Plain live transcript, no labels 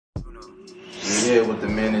the year with the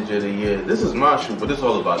manager of the year. This is my shoot, but it's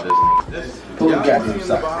all about this nigga. Y'all seen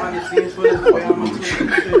the behind the scenes for this family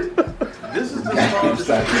shit. This is the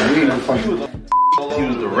song. He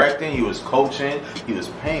was directing, he was coaching, he was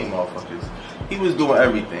paying motherfuckers. He was doing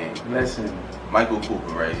everything. Listen. Michael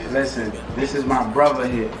Cooper right here. Listen, this is my brother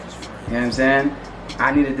here. You know what I'm saying?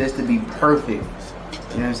 I needed this to be perfect. You know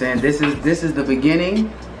what I'm saying? This is the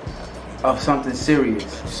beginning of something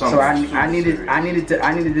serious. I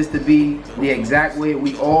needed this to be the exact way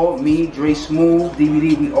we all, me, Dre Smooth,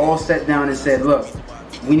 DVD, we all sat down and said, look,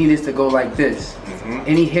 we need this to go like this.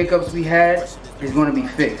 Any hiccups we had is going to be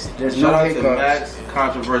fixed. There's no hiccups. Shout out to Max,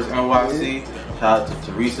 Controversy NYC. Shout out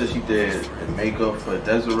to Teresa, she did the makeup for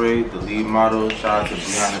Desiree, the lead model. Shout out to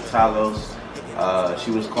Brianna Talos. She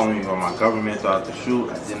was calling me by my government throughout the shoot.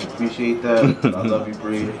 I didn't appreciate that. I love you,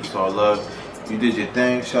 Bree. It's all love. You did your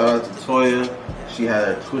thing. Shout out to Toya. She had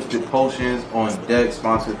her Twisted Potions on deck,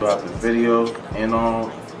 sponsored throughout the video. And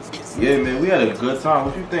yeah, man, we had a good time.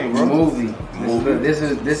 What you think, bro? Movie. This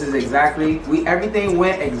is exactly, everything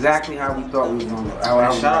went exactly how we thought we was gonna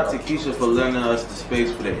go. Shout out to Keisha for lending us the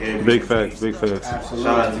space for the interview. Big facts, big facts. Absolutely.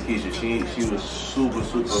 Shout out to Keisha. She was super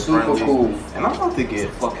friendly. Cool. And I'm about to get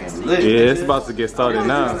fucking lit. Yeah, it's about to get started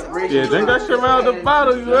now. Yeah, drink that shit around the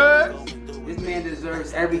bottle, you heard? This man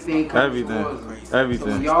deserves everything.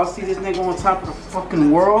 Everything. Y'all see this nigga on top of the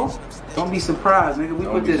fucking world? Don't be surprised, nigga. We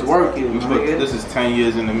put this work in. This is 10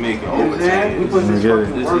 years in the making. Over 10 years. We put this fucking work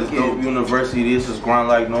in. This is Dope University. This is Grind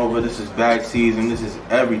Like Nova. This is Bag Season. This is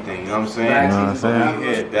everything. You know what I'm saying? Bag season.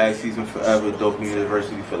 Yeah, Bag Season forever. Dope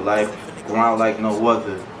University for life. Grind like no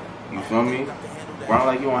other. You feel me? Grind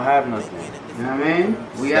like you don't have nothing. You know what I mean?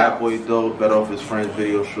 We Dat out. Boy Dope, better off his friend's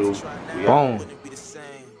video shoot. Boom.